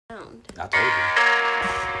Sound. I told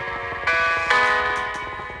you.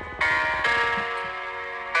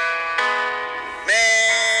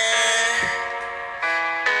 Man,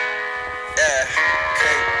 yeah,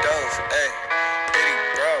 K-Dose, ayy, Diddy,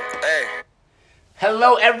 bro, ayy.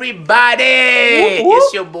 Hello, everybody. Whoop, whoop.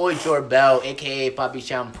 It's your boy Jorbel, aka Poppy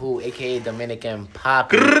Shampoo, aka Dominican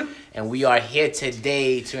Poppy, and we are here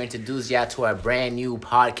today to introduce y'all to our brand new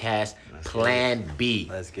podcast, Plan B.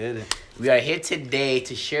 Let's get it. We are here today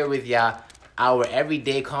to share with y'all our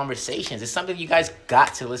everyday conversations. It's something you guys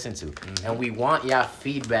got to listen to, and we want y'all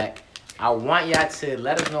feedback. I want y'all to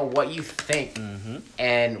let us know what you think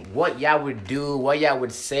and what y'all would do, what y'all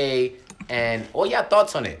would say, and all y'all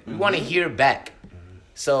thoughts on it. We want to hear back.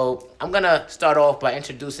 So I'm going to start off by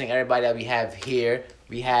introducing everybody that we have here.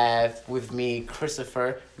 We have with me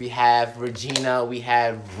Christopher, we have Regina, we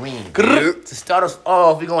have Reem. To start us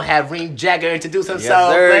off, we're going to have Reem Jagger introduce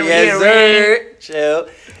himself. Yes, sir. Let me Yes, hear sir. Reem. Chill.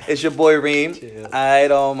 It's your boy Reem.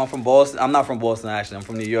 I'm from Boston. I'm not from Boston, actually. I'm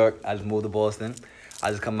from New York. I just moved to Boston. I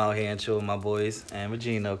just come out here and chill with my boys. And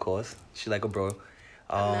Regina, of course. She like a bro.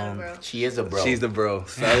 I'm not a bro. She is a bro. She's the bro.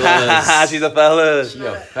 Fellas. She's a fella. She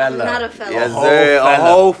a fella. I'm not a fella. Yes, whole sir. A fella.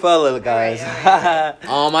 whole fella, guys.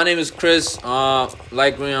 Alright, My name is Chris.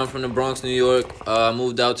 Like me, I'm from the Bronx, New York. I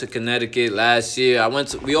moved out to Connecticut last year.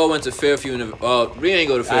 We all went to Fairfield. We ain't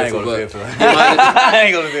go to I ain't Fairfield, go to but Fairfield. he might, I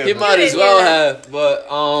ain't go to he Fairfield. might as didn't well hear that. have.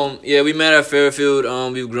 But yeah, we met at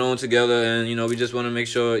Fairfield. We've grown together, and we just want to make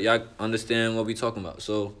sure y'all understand what we talking about.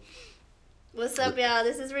 So What's up, y'all?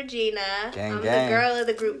 This is Regina. Gang, I'm gang. the girl of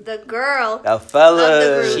the group. The girl. A fella. Of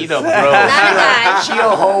the group. She the bro. Not a guy. She a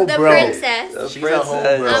whole The bro. princess. She's a whole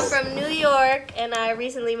bro. I'm from New York, and I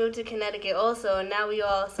recently moved to Connecticut also, and now we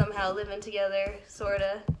all somehow living together,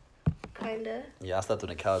 sorta, kinda. Yeah, I slept on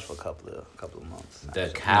the couch for a couple of months.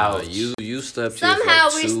 The couch. you slept here Somehow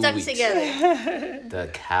for we 2 stuck weeks. together. The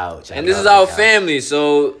couch. I And this love is our the couch. family.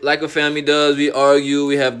 So like a family does, we argue.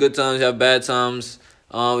 We have good times. We have bad times.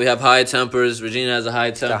 We have high tempers. Regina has a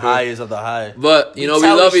high temper. The highest of the high. But we tell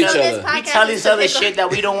love each each other- This other. We podcast tell is each to other pick shit on-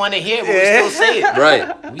 that we don't want to hear, but we still say it.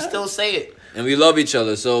 Right. We still say it. And we love each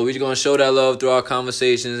other. So we're going to show that love through our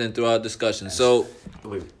conversations and through our discussions. So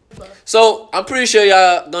I'm pretty sure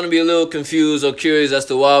y'all going to be a little confused or curious as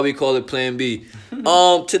to why we call it Plan B.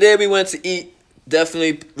 Today we went to eat.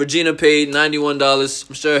 Definitely, Regina paid $91.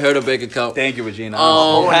 I'm sure I heard her bank account. Thank you, Regina.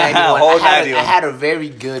 Whole 91. Whole I 91. had a very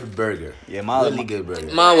good burger. Yeah, mine- really good burger.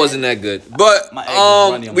 Mine wasn't that good. But My eggs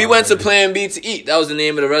was runny on we my went to burger. Plan B to eat. That was the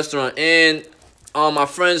name of the restaurant. And my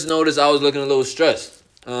friends noticed I was looking a little stressed.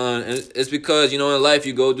 And it's because, in life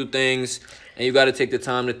you go through things and you got to take the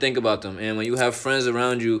time to think about them. And when you have friends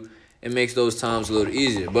around you, it makes those times a little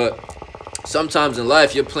easier. But sometimes in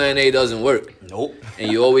life, your plan A doesn't work. Nope. And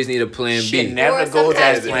you always need a plan Shit B. never Or goes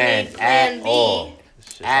sometimes as you planned need Plan at B. all.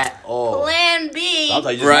 At all. Plan B. Sometimes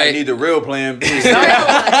you just Right. might need the real plan B. Sometimes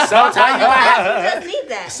you might have. You just need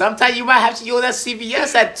that. Sometimes you might have to go to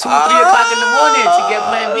CVS at 2, 3 o'clock in the morning to get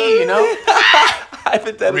Plan B. You know.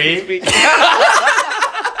 Hypothetically Read. speaking.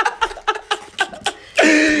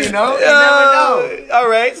 You know. You never know. All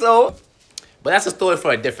right, so. But that's a story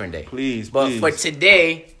for a different day. Please, But please. for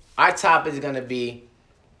today, our topic is gonna be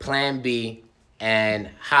Plan B and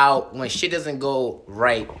how when shit doesn't go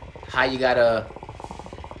right, how you gotta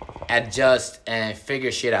adjust and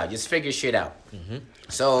figure shit out. Just figure shit out.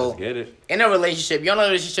 So Let's get it. in a relationship, you're in a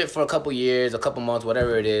relationship for a couple years, a couple months,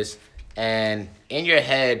 whatever it is, and in your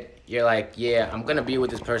head, you're like, yeah, I'm gonna be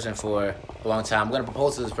with this person for a long time. I'm gonna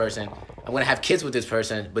propose to this person. I'm gonna have kids with this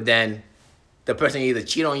person, but then the person either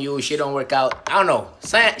cheat on you, shit don't work out. I don't know.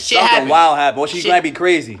 Shit Something happens. wild happened. Well, she Shit- might be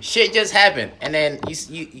crazy. Shit just happened, and then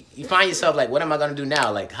you find yourself like, what am I gonna do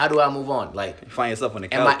now? Like, how do I move on? Like, You find yourself on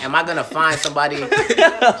the am couch. I gonna find somebody? you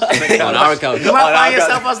On our couch. might On our find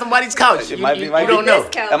yourself couch. on somebody's couch. It You, might be- you might be don't know.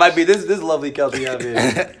 This couch. That might be this lovely couch we have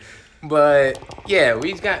here. But yeah,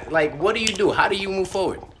 we got like, what do you do? How do you move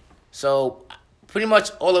forward? So pretty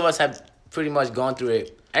much all of us have pretty much gone through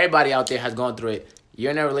it. Everybody out there has gone through it.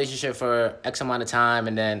 You're in a relationship for X amount of time,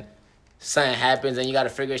 and then something happens, and you got to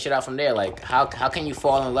figure shit out from there. Like, how can you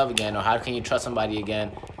fall in love again, or how can you trust somebody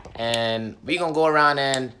again? And we gonna go around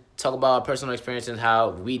and talk about our personal experiences, and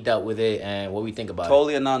how we dealt with it, and what we think about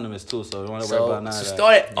Totally anonymous too, so don't worry it. about none So of that.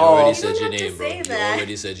 start it You already off. said don't your have to name, bro. say You that.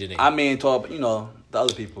 already said your name. I mean, talk, the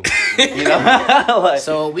other people. You know, like,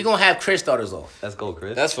 So we gonna have Chris start us off. let's go,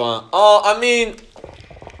 Chris. That's fine. I mean,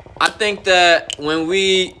 I think that when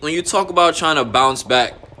you talk about trying to bounce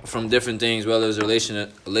back from different things, whether it's a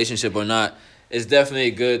relationship or not, it's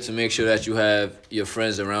definitely good to make sure that you have your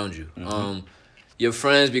friends around you. your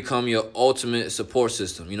friends become your ultimate support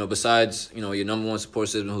system. You know, besides, you know, your number one support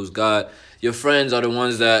system, who's God, your friends are the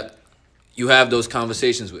ones that you have those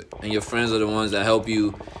conversations with. And your friends are the ones that help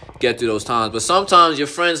you get through those times. But sometimes your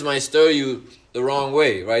friends might stir you the wrong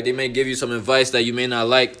way, right? They may give you some advice that you may not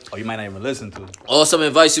like. Or you might not even listen to. Or some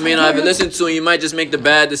advice you may not even listen to, and you might just make the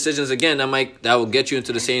bad decisions again. That will get you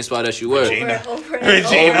into the same spot that you were. Regina. Over and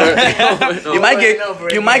over.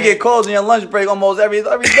 You might get calls in your lunch break almost every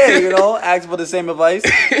day, you know, asking for the same advice.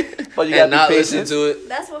 But you And gotta not be listen patient. to it.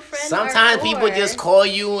 That's what friends Sometimes are people for. just call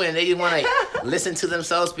you and they just want to listen to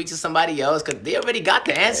themselves, speak to somebody else, because they already got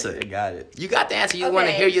the answer. They got it. You got the answer. You want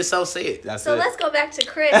to Okay. hear yourself say it. That's So it. let's go back to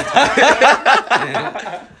Chris.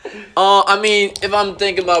 I mean, if I'm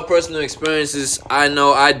thinking about personal experiences, I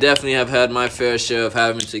know I definitely have had my fair share of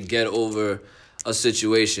having to get over a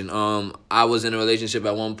situation. I was in a relationship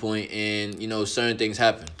at one point, and you know, certain things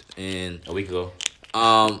happened, and A week ago.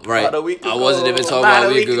 right. About a week I wasn't ago. even talking about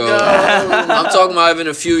a week ago. I'm talking about even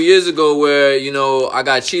a few years ago where, you know, I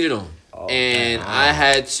got cheated on. And I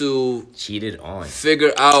had to Cheated on.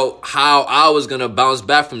 figure out how I was going to bounce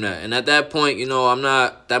back from that. And at that point, you know, I'm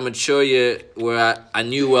not that mature yet where I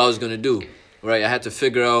knew what I was going to do. Right? I had to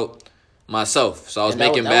figure out myself. So I was And that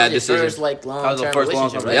making that bad was your decisions. first, like, That was the long-term first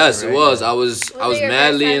relationship, long-term right? Yes, it right? was. I was Was it your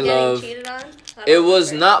madly first in time getting love. cheated on? I It don't was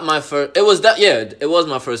remember. not my first. It was that. Yeah, it was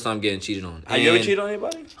my first time getting cheated on. Have you ever And- cheated on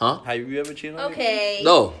anybody? Huh? Have you ever cheated on Okay.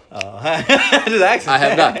 No, just asking. I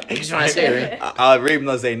have not. You just want to say, right? I'll really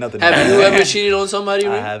not say nothing. Have you ever cheated on somebody?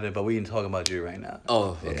 I Ray? haven't, but we ain't talking about you right now.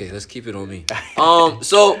 Oh, okay. Let's keep it on me.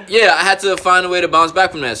 So yeah, I had to find a way to bounce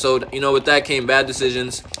back from that. So you know, with that came bad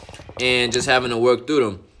decisions, and just having to work through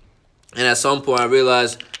them. And at some point, I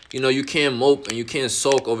realized, you know, you can't mope and you can't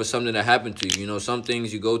sulk over something that happened to you. You know, some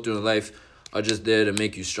things you go through in life are just there to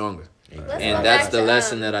make you stronger. Let's And go that's back the to,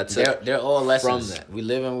 lesson that I took. They're all lessons. From that. We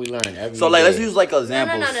live and we learn every So like, let's day. use like No,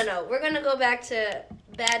 examples. no. We're gonna go back to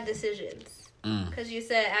bad decisions. Because you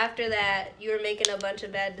said after that you were making a bunch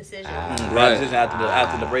of bad decisions. Bad Right. decision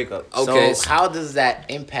after the breakup. Okay, So how does that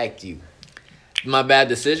impact you? my bad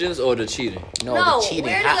decisions or the cheating? No, No, the cheating.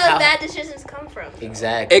 where do How- those how- bad decisions come from?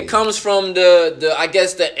 Exactly. It comes from the I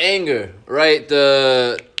guess the anger, right?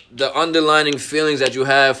 The underlining feelings that you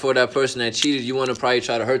have for that person that cheated. You want to probably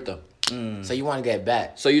try to hurt them. So you want to get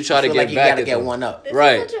back. So you try to feel get like back You gotta at get them. one up. This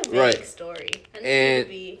Right, is such a vague right. story. I need And- you to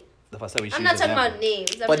be. If I said we I'm choose not talking example. about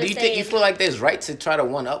names. I'm But just do saying. you feel like there's right to try to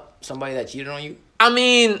one up somebody that cheated on you? I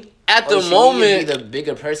mean, at Or the should you moment, be the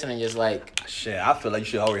bigger person and just like Shit, I feel like you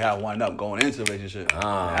should already have one up going into a relationship.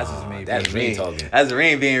 Ah, that's just me. that's being me me talking. That's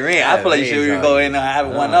Reem being Reem. I That's feel like you me should even go talking. in and have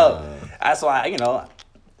one up. That's why I don't know.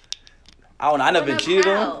 I never been cheated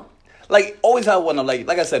on. How? Like always have one up. Like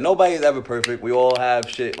I said, nobody is ever perfect. We all have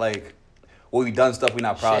shit like. Well, we done stuff we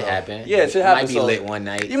not proud shit of. happen. Yeah, shit You happens. Might be lit one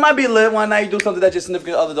night. You might be lit one night. You do something that your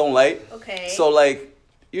significant other don't like. Okay. So like,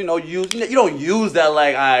 you know, you don't use that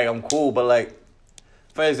like, alright, I'm cool. But like,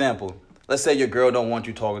 for example, let's say your girl don't want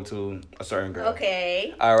you talking to a certain girl.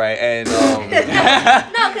 Okay. All right, and No,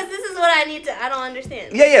 because this is what I need to. I don't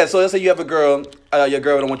understand. yeah. So let's say you have a girl. Your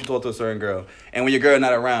girl don't want you to talk to a certain girl, and when your girl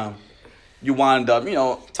not around, you wind up, you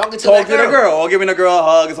know, Talking to talk that to the girl. girl or giving the girl a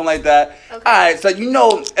hug or something like that. Okay. All right, so you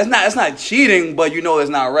know it's not cheating, but you know it's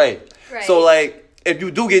not right. Right. So like, if you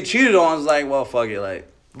do get cheated on, it's like, well, fuck it, like.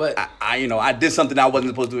 But I did something I wasn't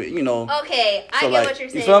supposed to do, you know. Okay, I So, get like, what you're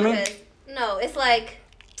you saying. feel me? Because, no, it's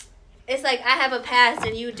like I have a past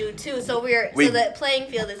and you do too. So We- so the playing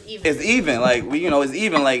field is even. It's even, like, it's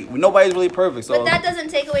even, like, nobody's really perfect, so. But that doesn't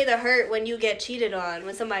take away the hurt when you get cheated on,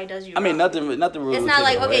 when somebody does you I mean, wrong. nothing really. It's would not take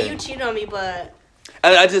like, it okay, away. you cheated on me, but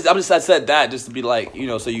I said that just to be like, you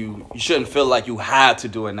know, so you shouldn't feel like you have to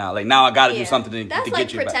do it now. Like, now I gotta do yeah. something to That's get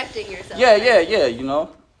like you back. protecting yourself. Yeah, right? you know.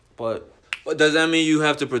 But But does that mean you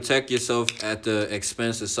have to protect yourself at the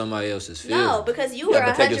expense of somebody else's feelings? No, because you You were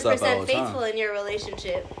gotta protect yourself at all 100% times. faithful in your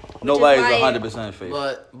relationship. which is nobody's why- 100%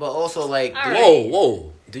 faithful. but also like All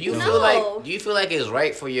Whoa. do you No. feel like it's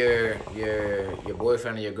right for your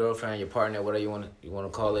boyfriend or your girlfriend, your partner, whatever you want to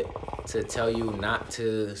call it, to tell you not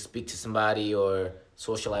to speak to somebody or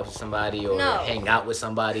socialize with somebody or No. hang out with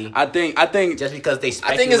somebody I think just because they I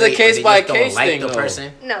speculate think it's a or they case just by don't case like thing, the though.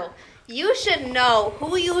 person. No. You should know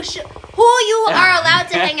who you are allowed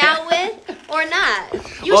to hang out with or not.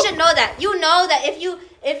 You Well- should know that. You know that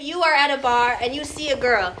if you are at a bar and you see a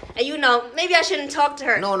girl and you know maybe I shouldn't talk to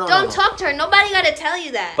her. No, Don't no. talk to her. Nobody got to tell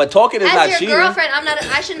you that. But talking is As not your cheating. girlfriend,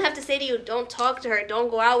 I shouldn't have to say to you, don't talk to her, don't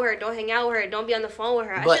go out with her, don't hang out with her, don't be on the phone with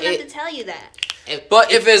her. I But shouldn't have to tell you that.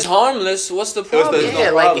 But if it's harmless, what's the problem? There's no Yeah,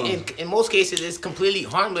 like problem. in most cases it's completely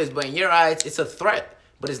harmless, but in your eyes it's a threat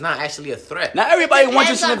but it's not actually a threat. Not everybody wants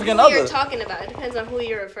your It depends on significant who other. you're talking about. It depends on who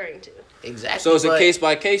you're referring to. Exactly. So it's a but- case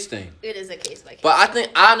by case thing. It is a case by case. But I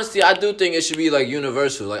think, honestly, I do think it should be like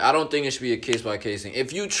universal. Like, I don't think it should be a case by case thing.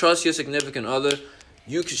 If you trust your significant other,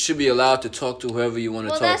 you should be allowed to talk to whoever you want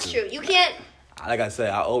to Well, talk that's to. true. You can't. Like I said,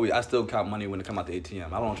 I still count money when it come out the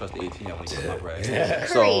ATM. I don't trust the ATM when it comes out bread. Agreed.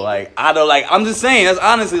 So like I don't like. I'm just saying. That's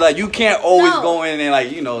honestly like you can't always No. go in and like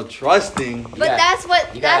trusting. But gotta- that's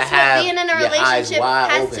what you gotta have being in a your eyes relationship wide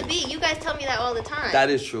has open. to be. You guys tell me that all the time. That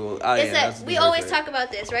is true. It's that we always talk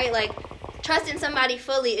about this, right? Like trusting somebody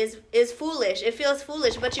fully is foolish. It feels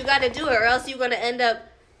foolish, but you got to do it, or else you're gonna end up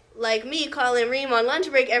like me calling Reem on lunch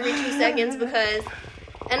break every 2 seconds because,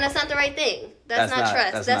 and that's not the right thing. That's not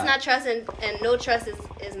trust. That's not trust, and no trust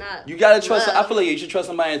is not. You gotta trust. love. I feel like you should trust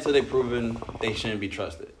somebody until they proven they shouldn't be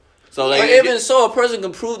trusted. So like, But even so, a person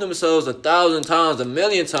can prove themselves 1,000 times,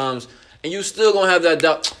 1,000,000 times, and you still gonna have that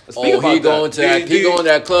doubt. Speak Oh, about he that. going to that. He going to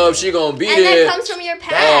that club. She gonna be And there. that comes from your That's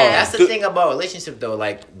past. the thing about relationship though.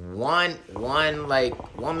 Like one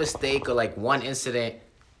mistake or like one incident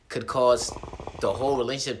could cause the whole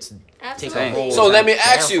relationship to take a Absolutely. whole. So let me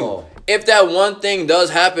ask you, downfall. if that one thing does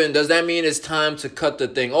happen, does that mean it's time to cut the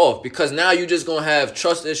thing off? Because now you're just gonna have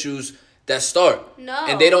trust issues that start. No.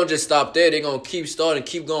 And they don't just stop there. They're gonna keep starting,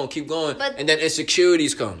 keep going, But- and then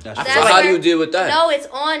insecurities come. That's So true. That's how do where- you deal with that? No, it's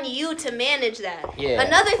on you to manage that. Yeah.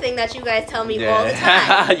 Another thing that you guys tell me all the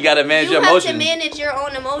time. you gotta manage You your have emotions. to manage your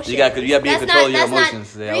own emotions. You gotta be in That's control of your that's not-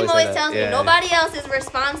 emotions. They Reem always say always that. tells Yeah. me nobody else is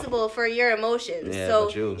responsible for your emotions. Yeah, so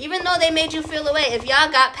but you. even though they made you feel away, if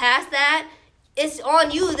y'all got past that, it's on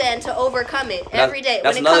you then to overcome it every day. When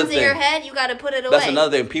that's it another comes in your thing. head, you gotta put it away. That's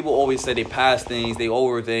another thing. People always say they pass things, they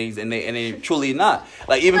over things, and they truly not.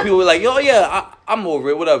 Like even people are like, "Yo, yeah, I'm over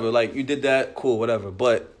it, whatever." Like you did that, cool, whatever.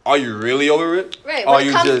 But are you really over it? Right. Or When it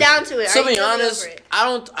you comes just- down to it, To are be you really honest, over it?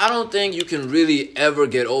 I don't think you can really ever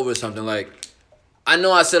get over something. Like, I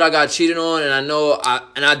know I said I got cheated on,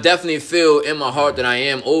 and I definitely feel in my heart that I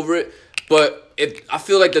am over it. But if I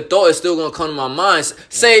feel like the thought is still gonna come to my mind.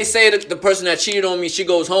 Say the person that cheated on me, she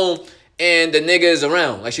goes home and the nigga is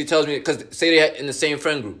around. Like she tells me, because say they're in the same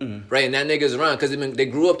friend group, right? And that nigga is around because they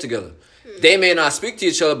grew up together. They may not speak to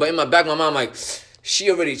each other, but in my back of my mind, I'm like, she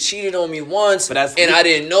already cheated on me once, But that's- and I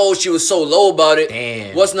didn't know she was so low about it.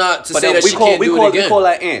 Damn. What's not to But say then that she can't do it again? we call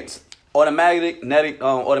that ants.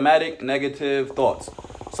 Automatic negative thoughts.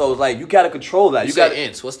 So it's like you gotta control that. You You got got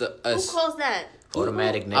ants. What's the Who S? calls that?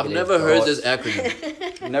 Automatic negative. I've never heard thoughts. this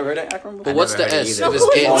acronym. You never heard that acronym before? But what's Never the heard it S? either. If it's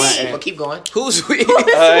Who's ants. we? But keep going. Who's we?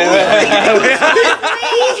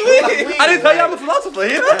 I didn't tell you I'm a philosopher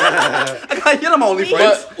here. I got you, I'm only We-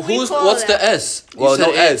 friends. But We who's call what's that. the S? You Well, said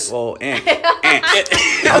no ants. S. Well, ant.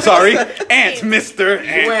 I'm sorry. Ant, mister.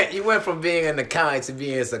 Ant. You went from being an accountant to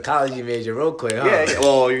being a psychology major real quick, huh? Yeah, yeah.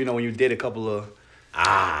 Well, when you did a couple of...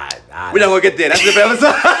 Ah, We're not going to get there. That's a different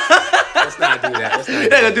episode. let's not do that. Let's not We're do not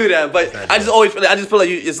going that. to do that. But not I just always feel like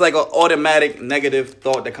it's like an automatic negative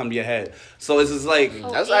thought that comes to your head. So it's just like...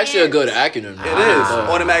 That's actually a good acronym. It is.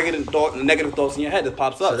 Automatic negative thoughts in your head that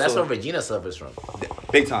pops up. So that's where Regina suffers from.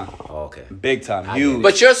 Big time. Oh, okay. Big time. I Huge. get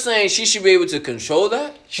But you're saying she should be able to control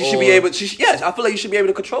that? She should be able... Yes, I feel like you should be able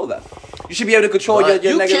to control that. You should be able to control But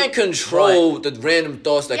your You negative... can't control the random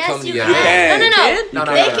thoughts that come Yes, to you your can. head. can. No.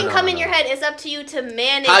 No, They no, can no, come no, in your no. head. It's up to you to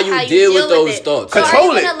manage How you deal with those it. thoughts. So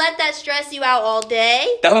Control are you it. gonna let that stress you out all day?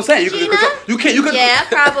 That's what I'm saying. You Gina? can You can... Yeah,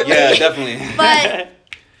 probably. Yeah, definitely. But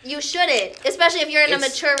you shouldn't, especially if you're in a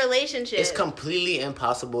It's- mature relationship. It's completely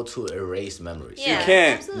impossible to erase memories. Yeah, You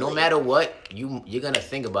can't. absolutely. No matter what, you're gonna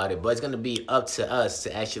think about it, but it's gonna be up to us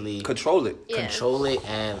to actually Control it. Yeah. control it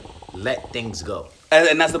and let things go.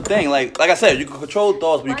 And that's the thing. Like I said, you can control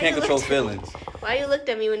thoughts, but you Why can't you control looked at me? feelings. Why you looked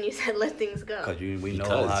at me when you said let things go? Because we know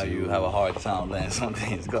Because how you have a hard time letting some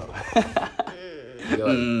things go. You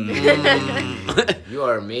are, you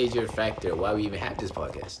are a major factor why we even have this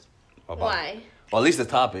podcast. Why? Or at least the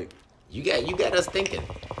topic. You got us thinking.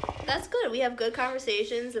 That's good. We have good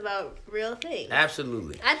conversations about real things.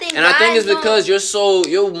 Absolutely. I think, And I think it's guys because don't-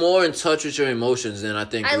 you're more in touch with your emotions than I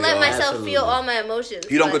think I we let are. myself Absolutely. feel all my emotions.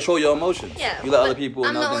 You don't but- control your emotions. Yeah, You let but other people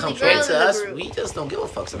I'm the know only things. girl Compared to in the us, group. we just don't give a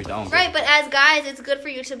fuck We sometimes. don't. Right, but as guys, it's good for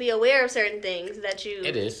you to be aware of certain things that you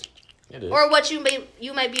It is. It is. or what you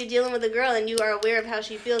might be dealing with a girl and you are aware of how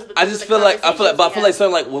she feels. Because I of just the feel like conversations but I we feel have. like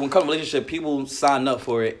something like when it comes to relationship, people sign up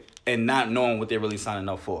for it and not knowing what they're really signing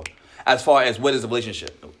up for. As far as what is a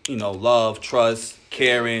relationship, love, trust,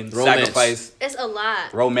 caring, Romance. sacrifice, It's a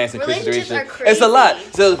lot. romance, and Relationships consideration. are crazy. It's a lot.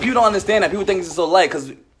 So people don't understand that. People think it's so light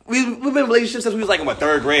because we've been in relationships since we was like in what,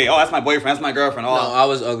 third grade. Oh, that's my boyfriend. That's my girlfriend. Oh, No, I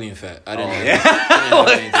was ugly and fat. I didn't. yeah.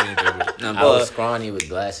 I didn't have anything to do. I was scrawny with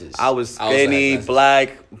glasses. I was I also skinny, had glasses.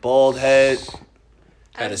 black, bald head.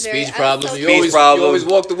 Had a was very- speech I was problem. so You Speech always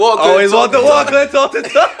walk the walk. Always walk the walk. Couldn't talk the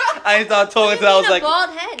talk. I ain't start talking until I was You like, had a bald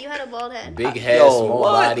head. You had a bald head. Big head, yo, small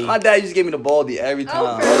what? body, My dad used to give me the baldy every time.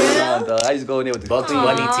 Oh, for Every real? time, dog. I used to go in there with the Bugs Aw.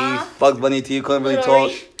 Bunny teeth, Bugs Bunny teeth. Couldn't really Little talk.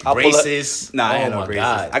 Reese. I'll pull up- braces. Nah, I ain't Oh no my braces.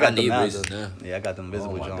 God. I got I them need now. braces though. now. Yeah, I got them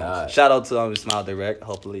visible my Jones. God. Shout out to Smile Direct.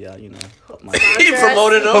 Hopefully, help my He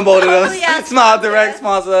promoted them. promoted us. Hopefully, y'all Smile sponsor Direct us.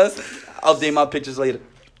 sponsor us. Update my pictures later.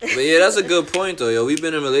 But yeah, that's a good point though, yo. We've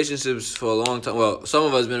been in relationships for a long time. Well, some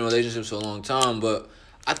of us been in relationships for a long time, but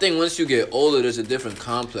I think once you get older, there's a different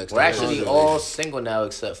complex. We're that actually comes with all it. single now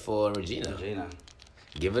except for Regina. Gina.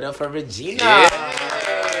 Give it up for Regina.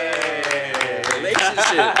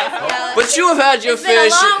 Relationship. Yeah, But you have had your it's been fair a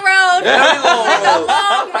long share. road. Very long It's a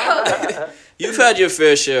road. long road. You've had your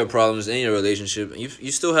fair share of problems in your relationship.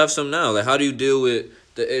 You still have some now. Like, how do you deal with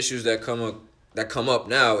the issues that come up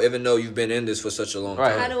now, even though you've been in this for such a long Right.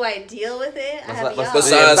 time? How do I deal with it? I have y'all.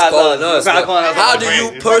 Besides Yeah, calling us, besides calling us. how do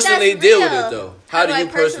you personally that's deal with real. it though? How do do I you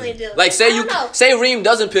personally deal with Like, it? say I you don't know. say Reem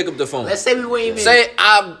doesn't pick up the phone. Let's say we wouldn't even. Say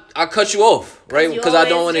I cut you off, right? you Because I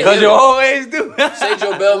don't want always to do. hear Because you it. always do. Say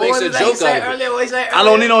Joe Bell What makes was a it that you joke said out of it. earlier? What you said I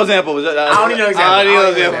don't need no examples. I don't need no example. I don't need no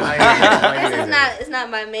I example. don't This is not. It's not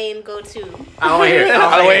my main go-to. I don't hear it.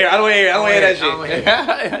 I don't hear it. I don't hear it. I don't hear I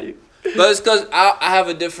that don't shit. But it's because I have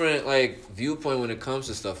a different like viewpoint when it comes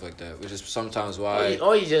to stuff like that, which is sometimes why.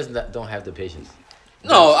 Or you just don't have the patience.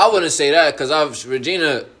 No, I wouldn't say that because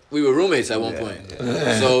Regina. We were roommates at one point,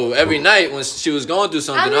 so every night when she was going through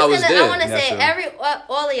something, I was there. I want to That's say true.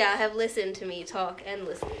 all of y'all have listened to me talk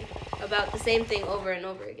endlessly about the same thing over and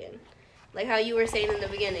over again. Like how you were saying in the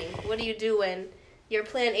beginning. What do you do when your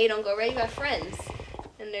plan A don't go right? You got friends,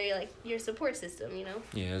 and they're like your support system. You know.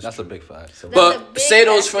 Yeah, That's a big fact. That's a but big say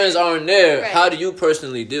those factor. friends aren't there. Right. How do you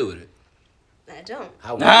personally deal with it? I don't.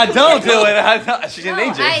 I don't do it. I don't. She's in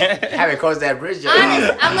No, danger. Haven't crossed that bridge yet.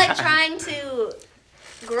 Honest, I'm like trying to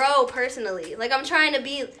grow personally. Like I'm trying to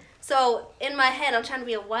be. So in my head, I'm trying to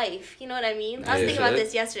be a wife. You know what I mean? I was Yeah. thinking about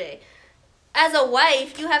this yesterday. As a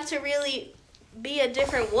wife, you have to really be a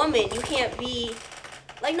different woman. You can't be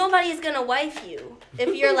like nobody is gonna wife you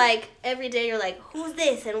if you're like every day you're like who's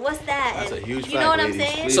this and what's that That's and a huge you fact, know what I'm ladies.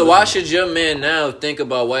 saying? Please. So why should your man now think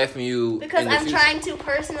about wifing you? Because in the I'm future? trying to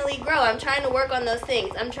personally grow. I'm trying to work on those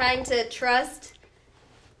things. I'm trying to trust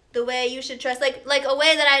the way you should trust, like a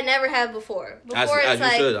way that I never have before. Before As it's you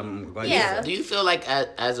like, should. I'm glad you yeah. said. Do you feel like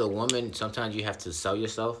as a woman, sometimes you have to sell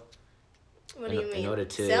yourself? what do you in mean? order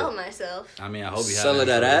to- Sell myself? I mean, I hope you Sell have her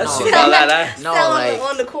that ass? No. Sell that ass. No, Sell like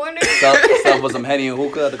on the corner? Sell for some Henny and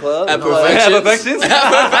hookah at the club. At Perfections.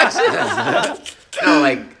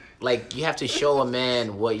 no, like you have to show a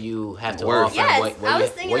man what you have to Worth. offer. Yes, what I you,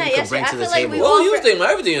 was thinking what that you can yesterday. bring I to the feel like table. we Well, all you was thinking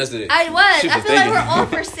about everything yesterday. I was. She I was feel like thinking. we're all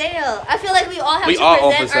for sale. I feel like we all have We to are all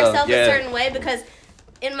present for sale, ourselves yeah. a certain way because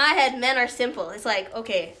in my head, men are simple. It's like,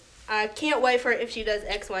 okay, I can't wife her if she does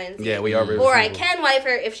X, Y, and Z. Yeah, we are very Or I simple. can wife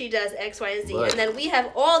her if she does X, Y, and Z. But- and then we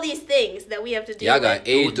have all these things that we have to do. Y'all got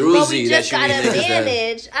A But through But we Z that just you need gotta niggas to.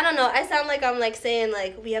 manage. I don't know. I sound like I'm like saying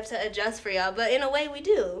like we have to adjust for y'all, but in a way we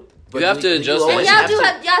do. You have to adjust And always y'all have do to,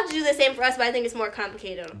 have y'all have to do the same for us, but I think it's more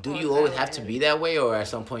complicated. Do on you always our have to end. be that way, or at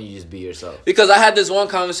some point you just be yourself? Because I had this one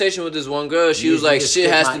conversation with this one girl. She was like, just shit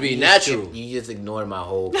skip has my- to be you just natural. skip- You just ignored my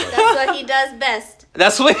whole question. That's what he does best.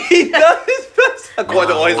 That's what he does. According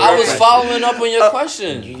to all his I was girlfriends. following up on your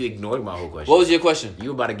question. You ignored my whole question. What was your question? You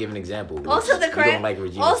were about to give an example. which Also, the you correct. don't like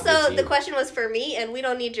Regina, Also, so the it's question was for me, and we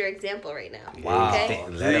don't need your example right now. Wow. Okay.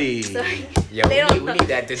 Gee. So, you. Yo, They don't- we need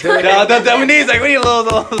that. No, we need we need a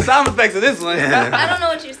little sound effects of this one. I don't know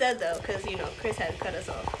what you said though, because Chris had cut us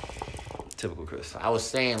off. Typical Chris. I was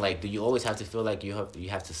saying, like, do you always have to feel like you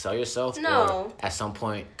have to sell yourself? No. Or at some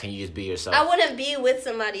point, can you just be yourself? I wouldn't be with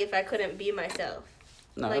somebody if I couldn't be myself.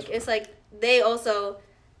 No, Like that's- it's like they also.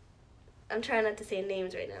 I'm trying not to say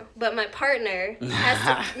names right now, but my partner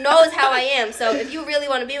knows how I am. So if you really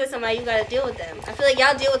want to be with somebody, you gotta deal with them. I feel like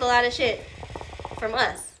y'all deal with a lot of shit from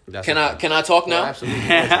us. that's Can I talk now? Oh, absolutely.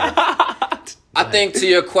 I think to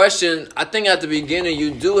your question, I think at the beginning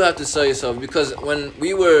you do have to sell yourself because when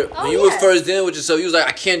you were yes. first dealing with yourself, you was like,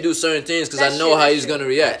 I can't do certain things because I That's know true, how that's he's true. gonna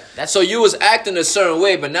react. That's- So you was acting a certain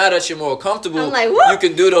way, but now that you're more comfortable, I'm like, whoop, you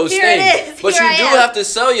can do those here it things. is, But here you I do am. have to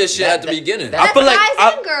sell your shit at the beginning. That's I feel like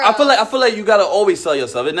guys and girls. I feel like you gotta always sell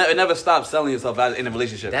yourself. It never stops selling yourself in a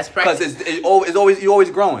relationship. That's because practice. it's always you're always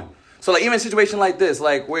growing. So like even a situation like this,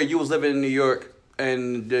 like where you was living in New York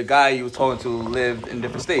and the guy you was talking to lived in a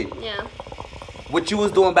different state. Yeah. What you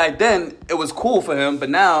was doing back then, it was cool for him, but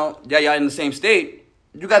now y'all in the same state.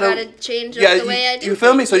 you gotta change yeah, up the way I do. You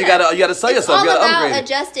feel me? things. So you gotta sell yourself. You gotta It's all about upgrade.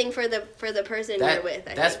 adjusting for the person you're with.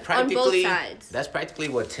 That's practically on both sides. That's practically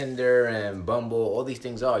what Tinder and Bumble, all these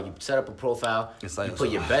things are. You set up a profile. You put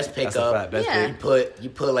your best pick up. You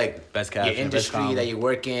put like best caption, your industry that you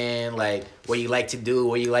work in, like what you like to do,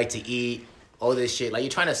 what you like to eat, all this shit. Like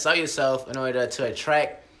you're trying to sell yourself in order to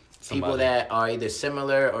attract people that are either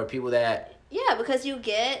similar or people that. Yeah, because you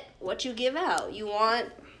get what you give out. You want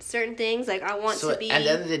certain things, like I want to be. At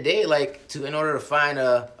the end of the day, like in order to find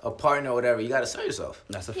a partner or whatever, you gotta sell yourself.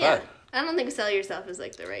 That's a fact. I don't think sell yourself is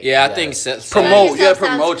like the right. Yeah, I think promote. You gotta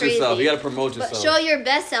promote yourself. You gotta promote yourself. But show your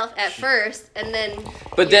best self at first, and then.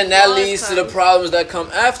 But then that leads to the problems that come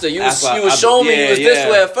after. You was showing me you was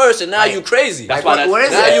this way at first, and now you crazy. That's why. Now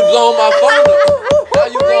you blowing my phone up. Now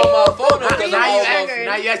you blowing my phone up.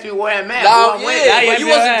 Now you ask me where I'm at. But you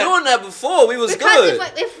wasn't doing that before. We was good.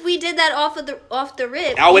 If we did that off the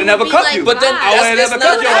rip, I would never cut you. But then I would never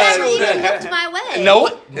cut your ass. You looked my way. No,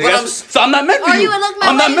 so I'm not meant for you.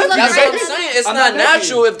 I'm not meant for you. That's what I'm saying. It's not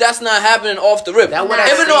natural if that's not happening off the rip. Even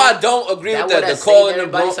though I don't agree with that, the calling the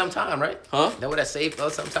bro sometime, right? Huh? That would have saved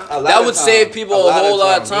us sometime. That would save people a whole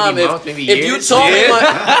lot of time. If you told me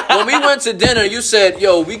when we went to dinner, you said,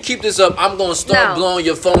 "Yo, we keep this up. I'm gonna start blowing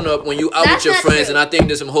your phone up when you out with your friends, and I think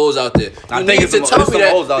there's some hoes out there." You need to tell me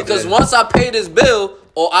that because once I pay this bill.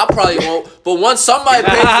 Or I probably won't. But once somebody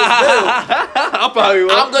pays this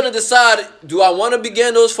bill, I'm gonna decide: do I want to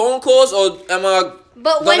begin those phone calls, or am I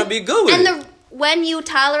gonna be good with it? When you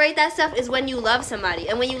tolerate that stuff is when you love somebody,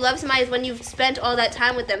 and when you love somebody is when you've spent all that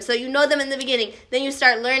time with them. So you know them in the beginning, then you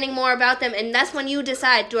start learning more about them, and that's when you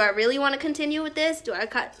decide: do I really want to continue with this?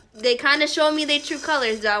 They kind of show me their true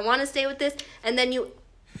colors. Do I want to stay with this? And then you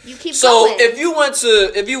keep going. So if you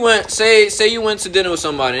went say you went to dinner with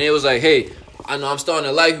somebody and it was like, hey, I know I'm starting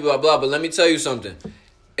to like you, blah, blah, but let me tell you something.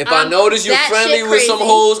 If I notice you're friendly with some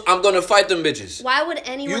hoes, I'm going to fight them bitches. Why would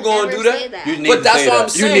anyone you gonna ever do that? say that? But that's what I'm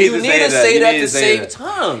saying. You need to say that at the same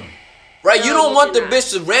time. Right? You don't want the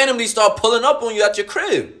bitch to randomly start pulling up on you at your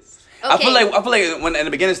crib. Okay. I feel like when in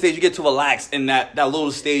the beginning stage you get to relax in that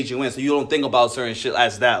little stage you in, so you don't think about certain shit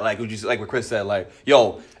as that. Like what Chris said, like,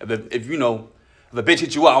 yo, if you know, if a bitch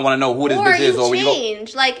hit you up, I want to know who this bitch is. Or you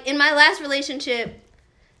change. Like in my last relationship.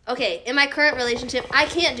 Okay, in my current relationship, I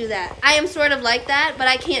can't do that. I am sort of like that, but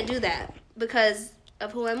I can't do that because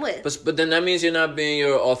of who I'm with. But then that means you're not being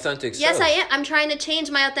your authentic self. Yes, I am. I'm trying to change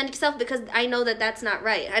my authentic self because I know that that's not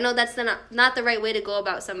right. I know that's not the right way to go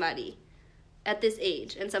about somebody at this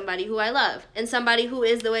age, and somebody who I love, and somebody who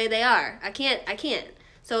is the way they are. I can't.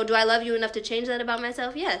 So do I love you enough to change that about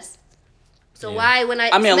myself? Yes. So why, when I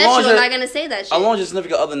met you, am I going to say that shit? As long as your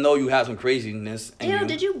significant other know you have some craziness. Ew,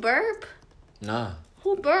 did you burp? Nah.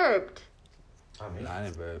 Who burped? Nah, I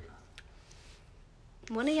didn't burp.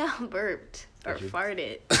 One of y'all burped or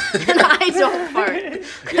farted. And I don't fart.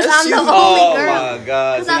 Because Yes, I'm the you- only girl. Oh my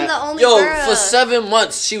God. Because I'm the only girl. Yo, for 7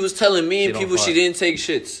 months, she was telling me and She people don't she fart. didn't take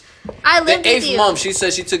shits. I lived The with 8th you. month, she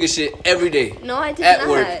said she took a shit every day. No, I did at not.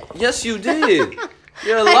 work. Yes, you did.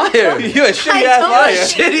 You're a liar. You're a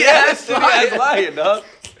shitty ass liar. Liar, dog.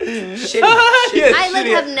 Shitty. I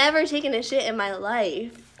have never taken a shit in my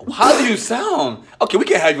life. How do you sound? Okay, we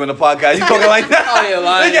can't have you on the podcast. You talking like that? Oh, you're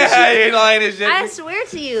lying We can't and have you lying and shit. I swear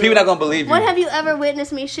to you. People not gonna believe you. When have you ever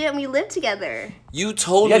witnessed me shit and we lived together? You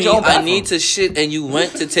told You had me your own I bathroom. need to shit and you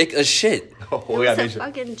went to take a shit. Oh, It we was gotta a make sure.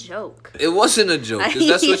 fucking joke. It wasn't a joke. 'Cause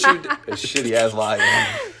that's what you did. A shitty ass liar.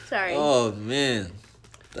 Sorry. Oh, man.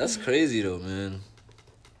 That's crazy, though, man.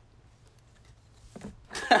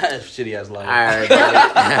 Shitty ass liar.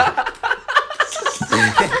 Alright.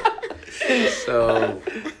 So,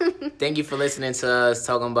 thank you for listening to us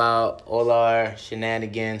talking about all our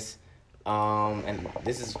shenanigans. And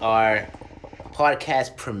this is our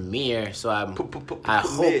podcast premiere. So I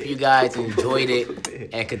hope you guys enjoyed it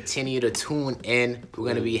and continue to tune in. We're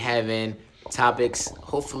gonna be having topics,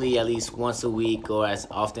 hopefully at least once a week or as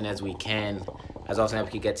often as we can, as often as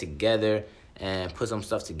we can get together and put some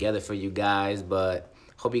stuff together for you guys. But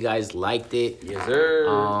hope you guys liked it. Yes,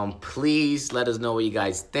 sir. Please let us know what you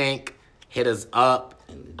guys think. Hit us up.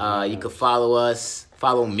 You can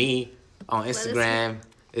follow me on Instagram.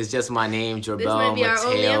 It's just my name, Jorbel This might be our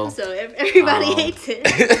only Mateo. episode. Everybody hates it.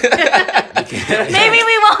 Maybe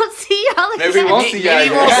we won't see y'all again. Maybe we won't see y'all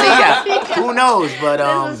Maybe we won't again. see ya. Who knows? But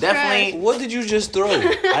This is definitely. What did you just throw? I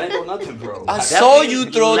didn't know nothing, bro. I saw you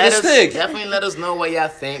throw the let us- stick. Definitely let us know what y'all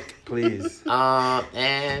think. Please.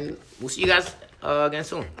 And we'll see you guys again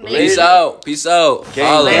soon. Peace out. Peace out.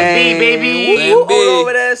 Holla. Plan B, baby. Plan B. All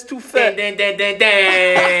over there is too fat. Dun, dun, dun,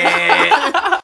 dun, dun.